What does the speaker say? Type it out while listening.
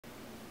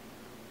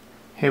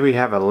Here we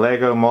have a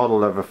Lego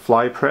model of a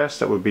fly press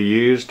that would be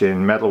used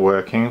in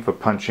metalworking for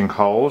punching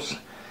holes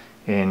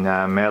in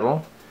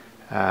metal.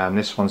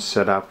 This one's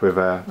set up with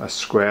a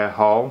square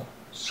hole,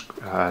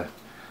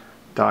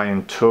 die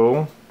and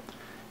tool,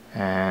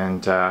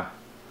 and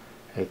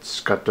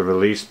it's got the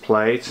release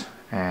plate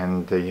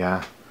and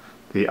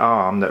the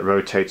arm that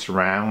rotates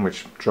around,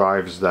 which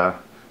drives the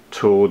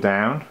tool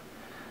down,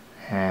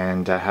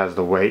 and has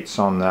the weights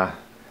on the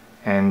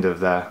end of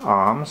the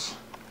arms,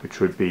 which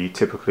would be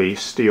typically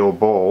steel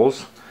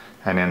balls,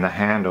 and then the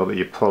handle that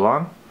you pull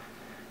on.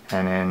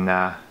 And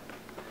then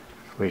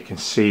we can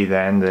see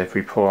then that if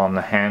we pull on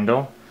the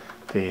handle,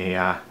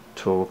 the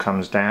tool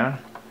comes down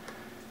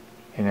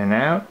in and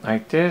out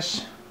like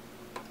this,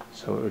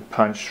 so it would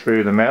punch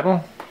through the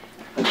metal.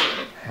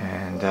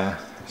 And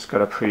it's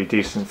got a pretty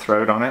decent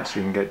throat on it,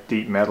 so you can get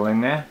deep metal in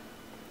there.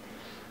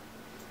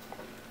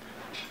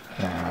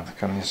 Now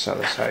look on this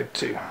other side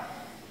too.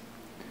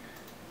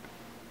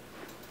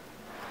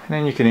 And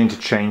then you can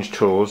interchange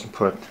tools and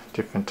put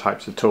different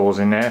types of tools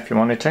in there if you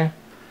wanted to.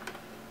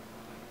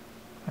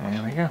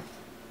 There we go.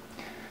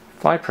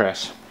 Fly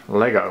press,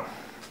 Lego.